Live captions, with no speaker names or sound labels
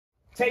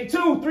Take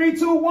two, 3,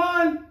 2,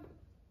 1.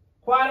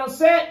 Quiet on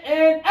set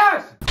and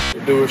action.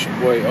 What do it's your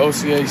boy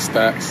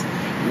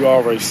OcaStacks. You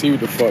already see what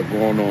the fuck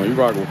going on. You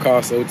rockin' with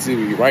Casso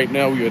TV. Right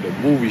now we at the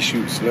movie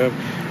shoot, Slim.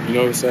 You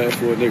know what I'm saying?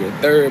 For a nigga,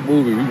 third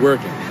movie, we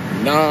working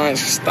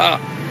non-stop,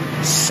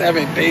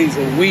 7 days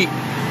a week.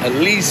 At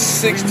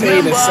least 16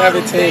 to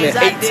 17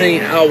 to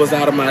 18 hours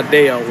out of my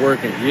day I'm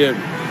working. Yeah,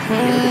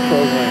 the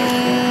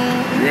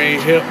program. You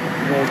ain't hip,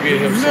 you won't get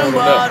hip soon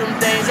enough.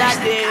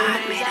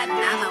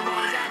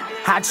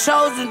 I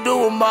chose to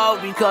do them all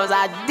because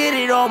I did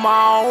it on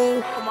my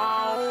own.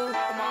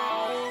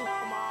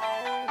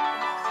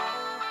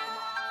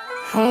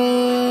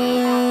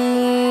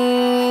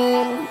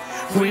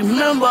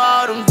 Remember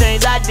all them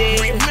things I did.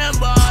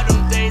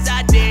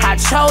 I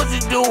chose to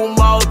do them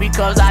all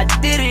because I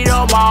did it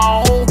on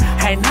my own.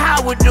 And I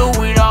would do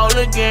it all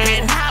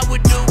again.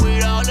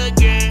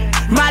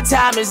 My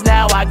time is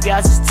now, I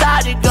guess it's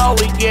time to go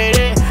and get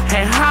it.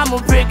 And I'ma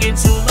pick and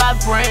choose my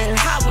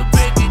friends.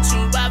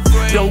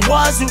 The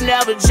ones who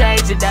never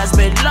change it, that's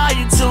been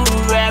loyal to the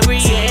very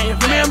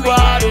end. Remember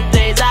all the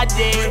things I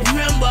did.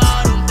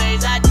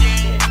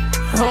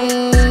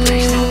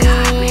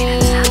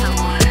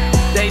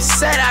 They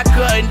said I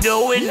couldn't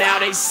do it, now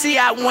they see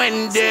I went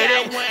and did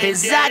it.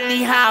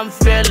 Exactly how I'm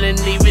feeling,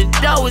 even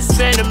though it's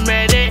been a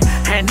minute.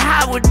 And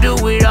I would do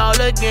it all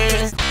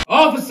again.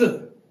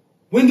 Officer,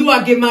 when do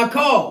I get my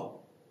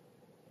call?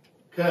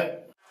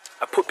 Cut.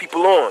 I put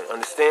people on,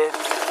 understand?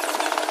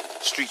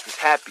 Streets was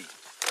happy.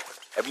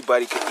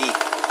 Everybody could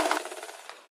eat.